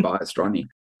entirely biased, Ronnie.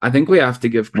 I think we have to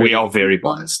give credit. We are very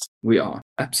biased. We are,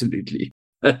 absolutely.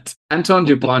 But Antoine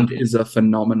Dupont is a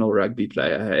phenomenal rugby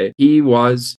player. Hey, he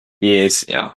was. Yes,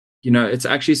 yeah. It's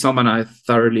actually someone I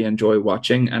thoroughly enjoy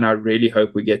watching, and I really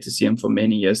hope we get to see him for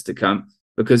many years to come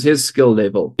because his skill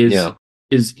level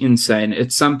is insane.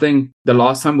 It's something, the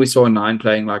last time we saw a 9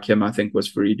 playing like him, I think, was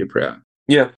Fourie du Preez.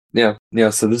 Yeah.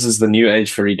 So this is the new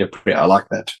age Fourie du Preez. I like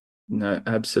that. No,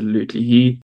 absolutely.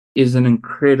 He is an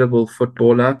incredible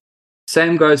footballer.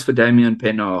 Same goes for Damien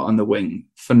Penaud on the wing.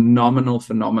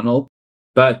 Phenomenal.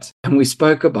 But, and we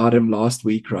spoke about him last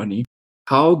week, Ronnie,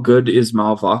 how good is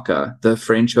Bokke, the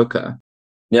French hooker?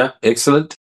 Yeah,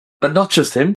 excellent. But not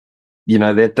just him.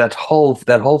 That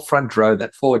whole front row,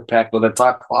 that forward pack, or the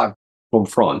type 5 from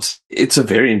France, it's a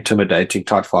very intimidating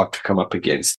type 5 to come up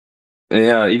against.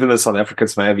 Yeah, even the South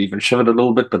Africans may have even shivered a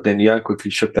little bit, but then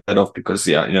quickly shook that off because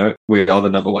we are the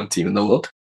number 1 team in the world.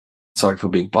 Sorry for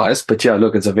being biased, but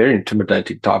look, it's a very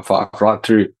intimidating type 5 right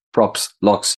through props,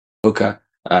 locks, hooker,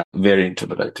 very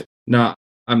intimidating. No,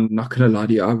 I'm not going to lie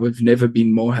to you. I've never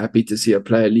been more happy to see a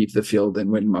player leave the field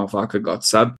than when Bokke got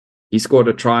subbed. He scored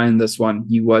a try in this one.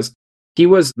 He was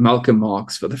Malcolm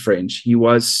Marx for the French. He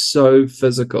was so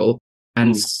physical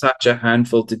and such a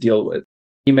handful to deal with.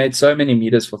 He made so many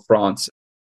meters for France.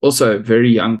 Also a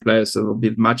very young player, so there'll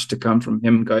be much to come from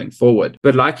him going forward.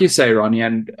 But like you say, Ronnie,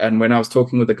 and when I was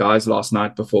talking with the guys last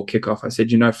night before kickoff, I said,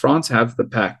 France have the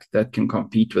pack that can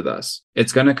compete with us.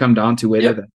 It's going to come down to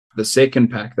whether the second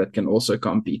pack that can also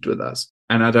compete with us.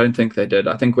 And I don't think they did.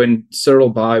 I think when Cyril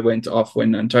Bay went off,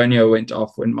 when Antonio went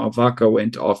off, when Bokke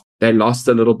went off, they lost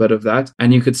a little bit of that.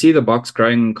 And you could see the box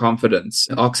growing in confidence.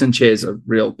 Oxenchair is a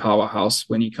real powerhouse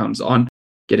when he comes on,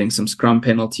 getting some scrum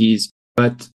penalties.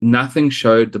 But nothing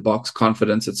showed the box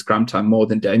confidence at scrum time more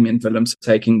than Damien Willems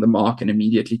taking the mark and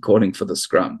immediately calling for the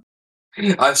scrum.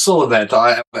 I saw that.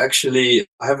 I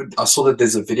saw that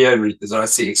there's a video where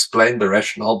Rassie explained the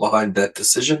rationale behind that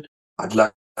decision. I'd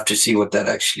love to see what that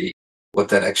actually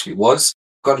was.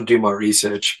 Got to do my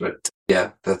research, but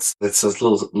that's a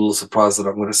little surprise that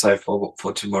I'm going to save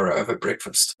for tomorrow over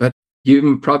breakfast. But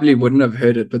you probably wouldn't have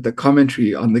heard it, but the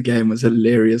commentary on the game was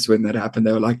hilarious when that happened.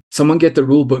 They were like, someone get the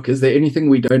rule book. Is there anything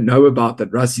we don't know about that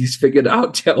Rassie's figured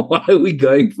out? Why are we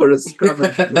going for a scrum?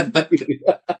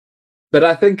 But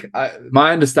I think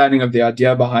my understanding of the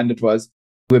idea behind it was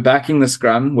we're backing the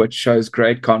scrum, which shows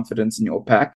great confidence in your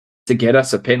pack, to get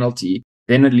us a penalty.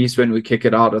 Then at least when we kick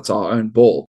it out, it's our own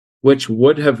ball, which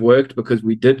would have worked because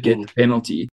we did get the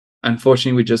penalty.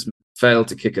 Unfortunately, we just failed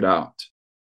to kick it out.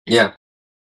 Yeah.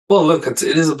 Well, look, it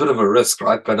is a bit of a risk,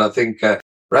 right? But I think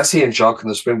Rassie and Jacques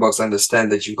and the Springboks understand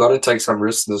that you've got to take some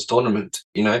risks in this tournament.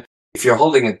 If you're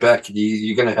holding it back,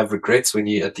 you're going to have regrets when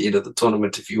you at the end of the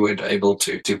tournament if you weren't able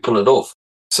to pull it off.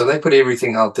 So they put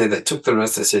everything out there. They took the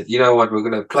risk. They said, you know what, we're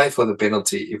going to play for the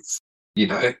penalty.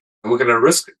 We're going to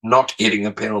risk not getting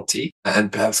a penalty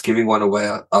and perhaps giving one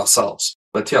away ourselves.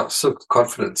 But so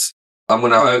confidence. I'm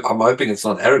hoping it's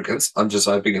not arrogance. I'm just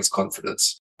hoping it's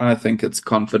confidence. I think it's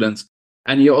confidence.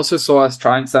 And you also saw us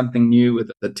trying something new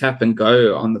with the tap and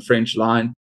go on the French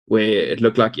line, where it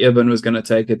looked like Irvin was going to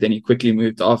take it. Then he quickly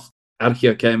moved off.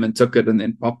 Archia came and took it and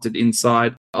then popped it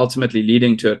inside, ultimately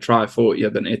leading to a try for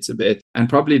Irvin Etzebeth, and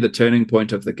probably the turning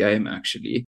point of the game,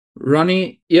 actually.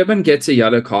 Ronnie, Irvin gets a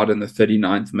yellow card in the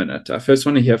 39th minute. I first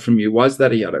want to hear from you. Was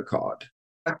that a yellow card?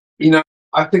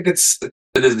 I think it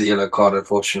is the yellow card,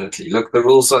 unfortunately. Look, the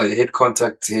rules are head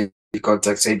contact, head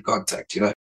contact.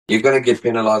 You're going to get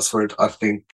penalized for it. I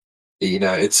think,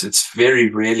 it's very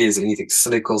rarely is anything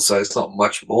cynical, so it's not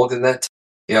much more than that.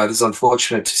 It is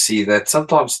unfortunate to see that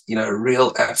sometimes,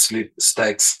 real absolute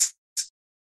mistakes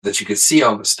that you can see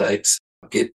are mistakes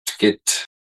get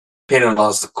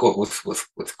penalized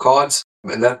with cards,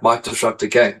 and that might disrupt the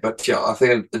game. But I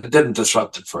think it didn't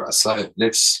disrupt it for us. So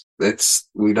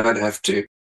we don't have to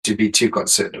be too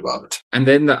concerned about it. And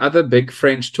then the other big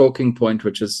French talking point,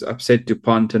 which has upset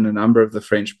Dupont and a number of the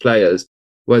French players,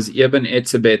 was Irvin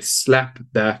Etzebeth's slap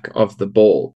back of the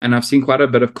ball. And I've seen quite a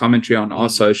bit of commentary on our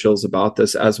socials about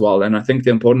this as well. And I think the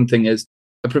important thing is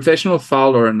a professional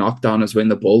foul or a knockdown is when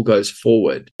the ball goes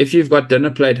forward. If you've got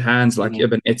dinner plate hands like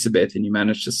Irvin Etzebeth and you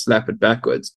manage to slap it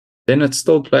backwards, then it's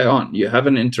still play on. You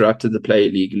haven't interrupted the play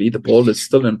illegally. The ball is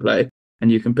still in play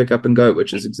and you can pick up and go,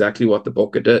 which is exactly what the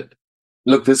Bokke did.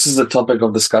 Look, this is a topic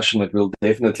of discussion that we'll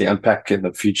definitely unpack in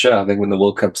the future. I think when the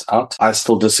World Cup's out, I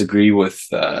still disagree with,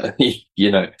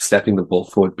 slapping the ball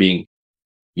forward being,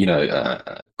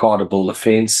 a cardable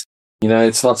offense.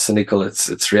 It's not cynical.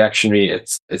 It's reactionary.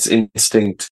 It's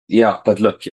instinct. Yeah. But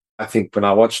look, I think when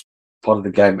I watched part of the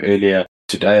game earlier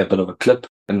today, a bit of a clip,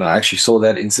 and I actually saw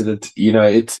that incident, he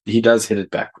does hit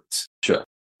it backwards. Sure.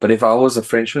 But if I was a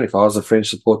Frenchman, if I was a French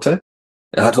supporter,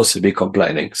 I'd also be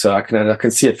complaining. So I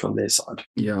can see it from their side.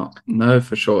 Yeah, no,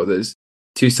 for sure. There's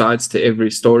two sides to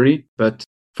every story, but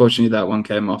fortunately that one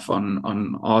came off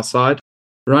on our side.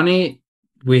 Ronnie,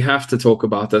 we have to talk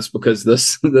about this because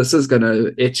this is going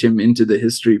to etch him into the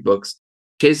history books.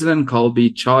 Cheslin Colby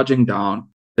charging down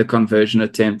the conversion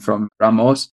attempt from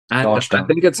Ramos. And I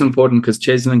think it's important because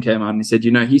Cheslin came out and he said,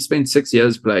 he spent 6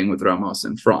 years playing with Ramos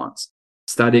in France,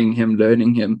 studying him,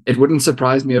 learning him. It wouldn't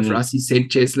surprise me if Rassie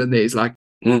sent Cheslin there. He's like,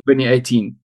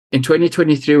 2018. In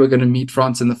 2023, we're going to meet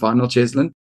France in the final,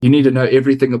 Cheslin. You need to know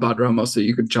everything about Ramos so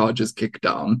you can charge his kick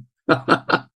down.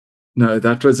 No,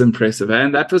 that was impressive.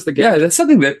 And that was the game. Yeah, that's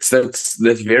something that's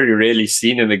very rarely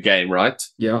seen in a game, right?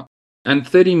 Yeah. And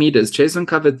 30 meters. Cheslin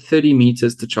covered 30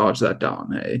 meters to charge that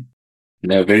down, hey?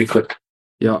 No, very quick.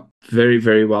 Yeah, very,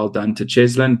 very well done to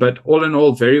Cheslin. But all in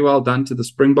all, very well done to the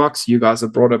Springboks. You guys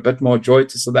have brought a bit more joy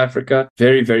to South Africa.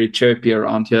 Very, very chirpy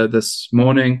around here this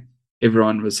morning.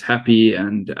 Everyone was happy,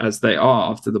 and as they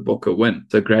are after the Bokke win.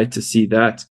 So great to see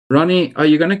that. Ronnie, are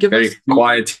you going to give us... Very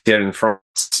quiet here in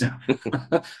France. Yeah.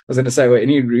 I was going to say, were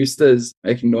any roosters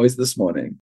making noise this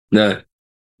morning? No.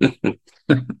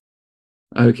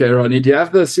 Okay, Ronnie, do you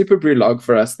have the Super Brew log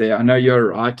for us there? I know you're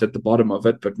right at the bottom of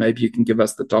it, but maybe you can give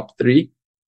us the top three.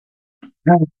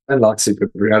 I like Super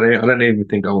Brew. I don't even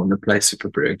think I want to play Super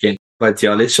Brew again. But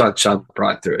yeah, let's jump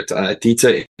right through it.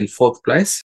 Dieter in 4th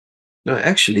place. No,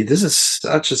 actually, this is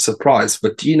such a surprise.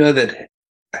 But do you know that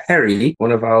Harry,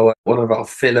 one of our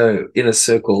fellow Inner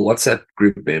Circle WhatsApp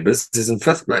group members, is in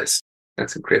 5th place?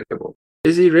 That's incredible.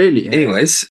 Is he really?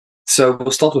 Anyways, so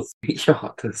we'll start with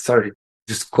sorry,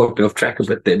 just caught me off track a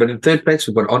bit there. But in 3rd place,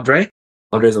 we've got Andre.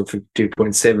 Andre's on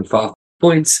 52.75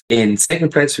 points. In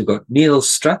 2nd place, we've got Neil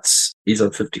Strutz. He's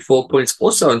on 54 points.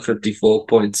 Also on 54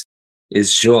 points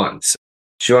is Juan.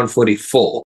 Juan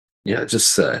 44. Yeah,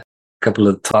 just a couple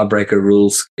of tiebreaker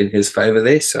rules in his favor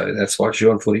there. So that's why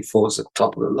Juan 44 is at the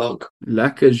top of the log.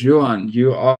 Lekker Juan,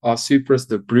 you are our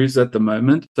superstar Brews at the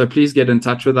moment. So please get in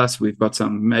touch with us. We've got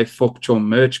some May Fokchor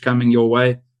merch coming your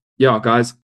way. Yeah,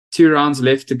 guys, 2 rounds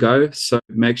left to go. So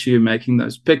make sure you're making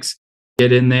those picks.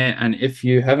 Get in there. And if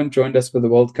you haven't joined us for the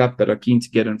World Cup but are keen to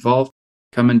get involved,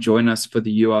 come and join us for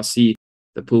the URC.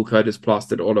 The pool code is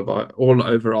plastered all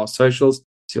over our socials.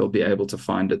 So you'll be able to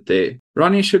find it there.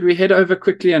 Ronnie, should we head over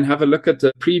quickly and have a look at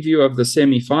the preview of the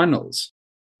semi-finals?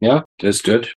 Yeah, just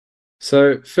good.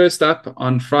 So first up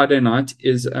on Friday night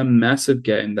is a massive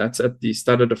game. That's at the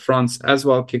Stade de France as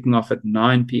well, kicking off at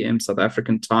 9 p.m. South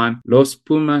African time. Los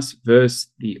Pumas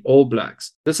versus the All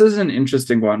Blacks. This is an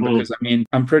interesting one because,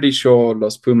 I'm pretty sure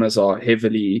Los Pumas are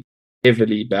heavily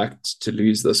backed to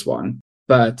lose this one.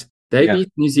 But they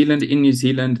beat New Zealand in New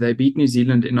Zealand. They beat New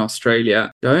Zealand in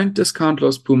Australia. Don't discount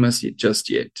Los Pumas just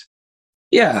yet.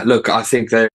 Yeah, look, I think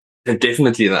they're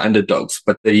definitely the underdogs,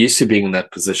 but they're used to being in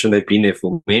that position. They've been there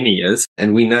for many years,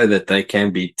 and we know that they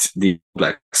can beat the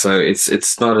Blacks. So it's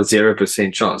not a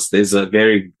 0% chance. There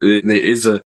is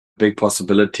a big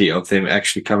possibility of them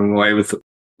actually coming away with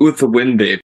the win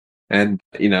there. And,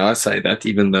 I say that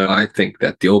even though I think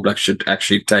that the All Blacks should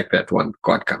actually take that one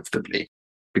quite comfortably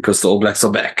because the All Blacks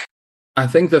are back. I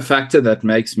think the factor that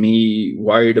makes me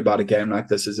worried about a game like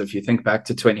this is if you think back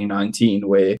to 2019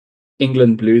 where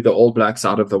England blew the All Blacks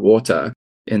out of the water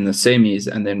in the semis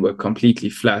and then were completely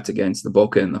flat against the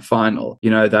Bokke in the final.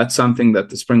 That's something that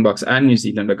the Springboks and New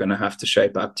Zealand are going to have to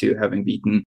shape up to, having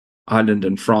beaten Ireland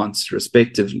and France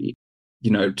respectively, to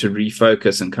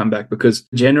refocus and come back, because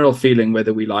the general feeling,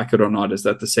 whether we like it or not, is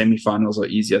that the semi-finals are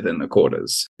easier than the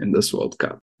quarters in this World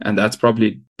Cup. And that's probably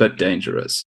a bit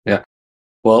dangerous. Yeah.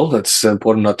 Well, it's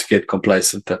important not to get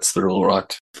complacent. That's the rule,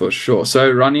 right? For sure.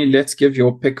 So, Ronnie, let's give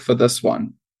your pick for this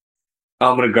one.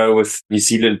 I'm going to go with New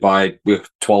Zealand by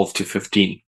 12 to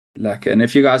 15. And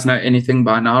if you guys know anything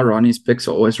by now, Ronnie's picks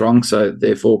are always wrong. So,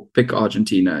 therefore, pick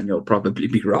Argentina and you'll probably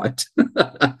be right.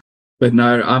 But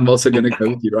no, I'm also going to go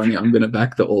with you, Ronnie. I'm going to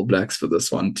back the All Blacks for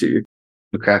this one too.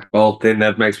 Okay. Well, then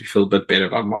that makes me feel a bit better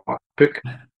about my pick.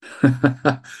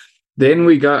 Then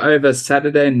we go over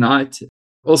Saturday night.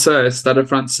 Also, Stade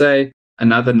Francais,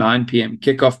 another 9 p.m.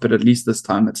 kickoff, but at least this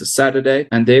time it's a Saturday.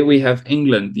 And there we have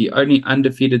England, the only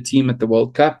undefeated team at the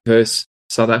World Cup, versus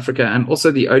South Africa, and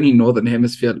also the only Northern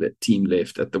Hemisphere team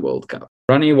left at the World Cup.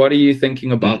 Ronnie, what are you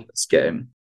thinking about this game?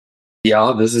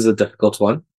 Yeah, this is a difficult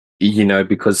one,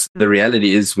 because the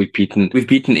reality is we've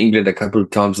beaten England a couple of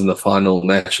times in the final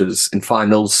matches, in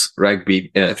finals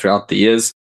rugby throughout the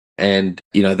years. And,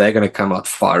 they're going to come out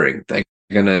firing. They're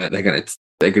going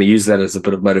to use that as a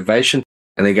bit of motivation,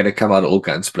 and they're going to come out all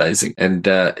guns blazing. And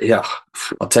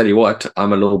I'll tell you what,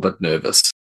 I'm a little bit nervous.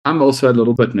 I'm also a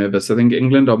little bit nervous. I think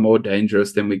England are more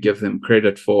dangerous than we give them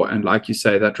credit for. And like you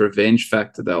say, that revenge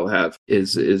factor they'll have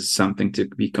is something to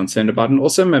be concerned about. And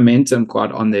also momentum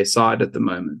quite on their side at the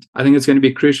moment. I think it's going to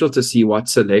be crucial to see what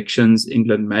selections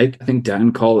England make. I think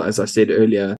Dan Cole, as I said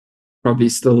earlier, probably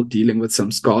still dealing with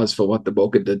some scars for what the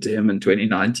Bokke did to him in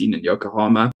 2019 in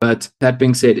Yokohama. But that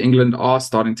being said, England are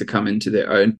starting to come into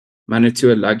their own.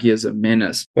 Manatu Alagi is a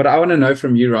menace. What I want to know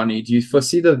from you, Ronnie, do you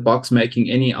foresee the Boks making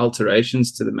any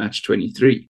alterations to the match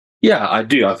 23? Yeah, I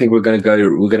do. I think we're going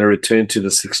to return to the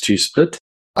 6-2 split.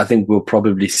 I think we'll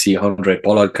probably see Handré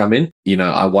Pollard come in.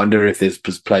 I wonder if there's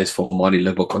place for Marty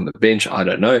Libbok on the bench. I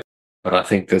don't know. But I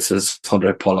think this is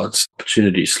Handré Pollard's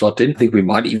opportunity to slot in. I think we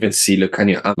might even see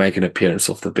Lukania make an appearance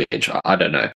off the bench. I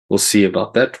don't know. We'll see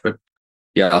about that. But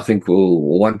yeah, I think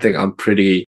one thing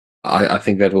I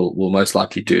think that we'll most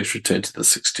likely do is return to the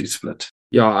 6-2 split.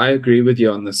 Yeah, I agree with you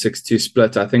on the 6-2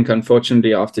 split. I think,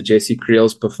 unfortunately, after Jesse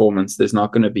Creel's performance, there's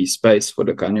not going to be space for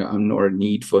Lukania nor a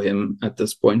need for him at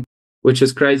this point, which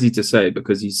is crazy to say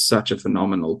because he's such a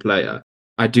phenomenal player.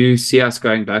 I do see us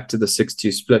going back to the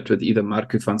 6-2 split with either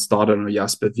Marco van Staden or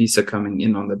Jasper Wiese coming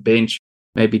in on the bench.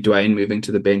 Maybe Dwayne moving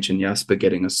to the bench and Jasper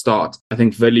getting a start. I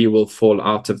think Willie will fall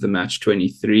out of the match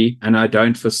 23, and I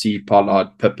don't foresee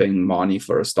Pollard pipping Marnie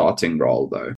for a starting role,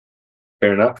 though.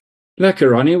 Fair enough. Lekker,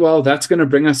 Ronnie. Well, that's going to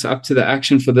bring us up to the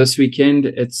action for this weekend.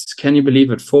 It's, can you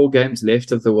believe it, 4 games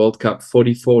left of the World Cup,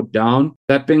 44 down.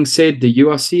 That being said, the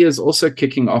URC is also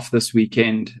kicking off this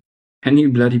weekend. Can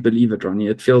you bloody believe it, Ronnie?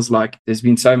 It feels like there's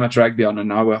been so much rugby on, and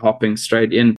now we're hopping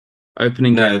straight in.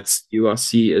 Opening game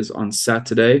URC is on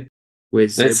Saturday.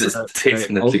 This is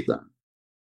definitely...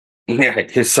 Yeah,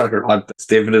 you're so right. It's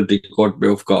definitely caught me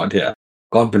off guard here.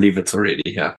 Can't believe it's already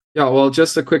here. Yeah, well,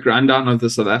 just a quick rundown of the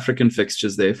South African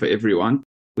fixtures there for everyone.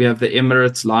 We have the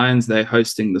Emirates Lions. They're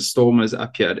hosting the Stormers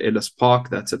up here at Ellis Park.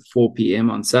 That's at 4 p.m.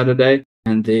 on Saturday.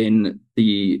 And then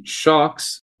the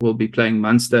Sharks will be playing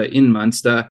Munster in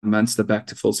Munster. Munster back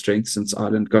to full strength since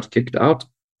Ireland got kicked out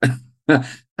at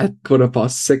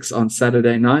 6:15 on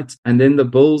Saturday night. And then the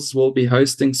Bulls will be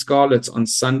hosting Scarlets on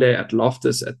Sunday at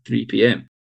Loftus at 3 p.m.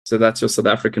 So that's your South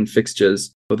African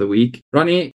fixtures for the week.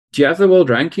 Ronnie, do you have the world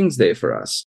rankings there for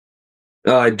us?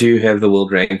 I do have the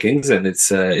world rankings, and it's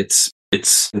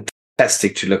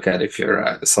fantastic to look at if you're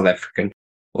a South African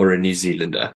or a New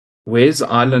Zealander. Where's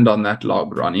Ireland on that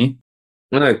log, Ronnie?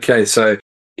 Okay, so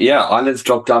yeah, Ireland's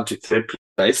dropped down to 3rd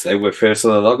place. They were first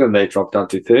on the log, and they dropped down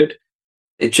to 3rd.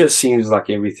 It just seems like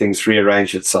everything's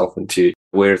rearranged itself into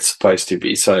where it's supposed to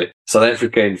be. So South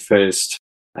Africa in 1st,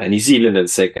 New Zealand in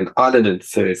 2nd, Ireland in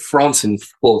 3rd, France in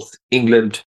 4th,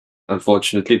 England,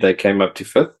 unfortunately, they came up to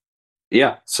 5th.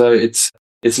 Yeah, so it's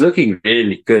looking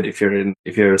really good if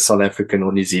you're a South African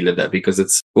or New Zealander, because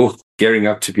it's gearing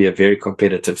up to be a very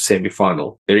competitive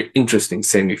semi-final, very interesting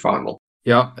semi-final.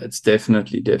 Yeah, it's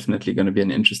definitely going to be an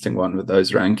interesting one with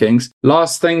those rankings.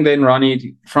 Last thing then,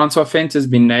 Ronnie, Francois Fent has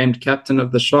been named captain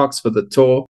of the Sharks for the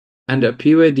tour, and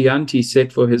Apiwe Dianti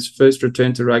set for his first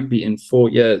return to rugby in 4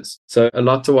 years. So a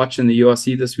lot to watch in the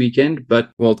URC this weekend,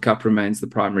 but World Cup remains the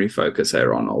primary focus, hey,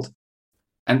 Ronald?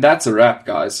 And that's a wrap,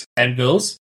 guys. And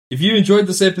girls, if you enjoyed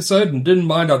this episode and didn't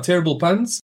mind our terrible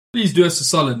puns, please do us a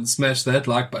solid and smash that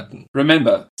like button.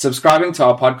 Remember, subscribing to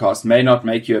our podcast may not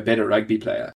make you a better rugby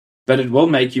player, but it will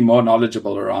make you more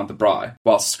knowledgeable around the braai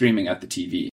while screaming at the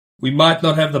TV. We might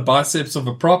not have the biceps of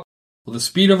a prop or the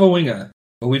speed of a winger,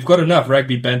 but we've got enough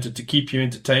rugby banter to keep you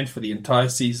entertained for the entire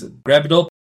season. Grab it up,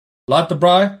 light the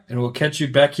braai, and we'll catch you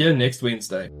back here next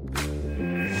Wednesday.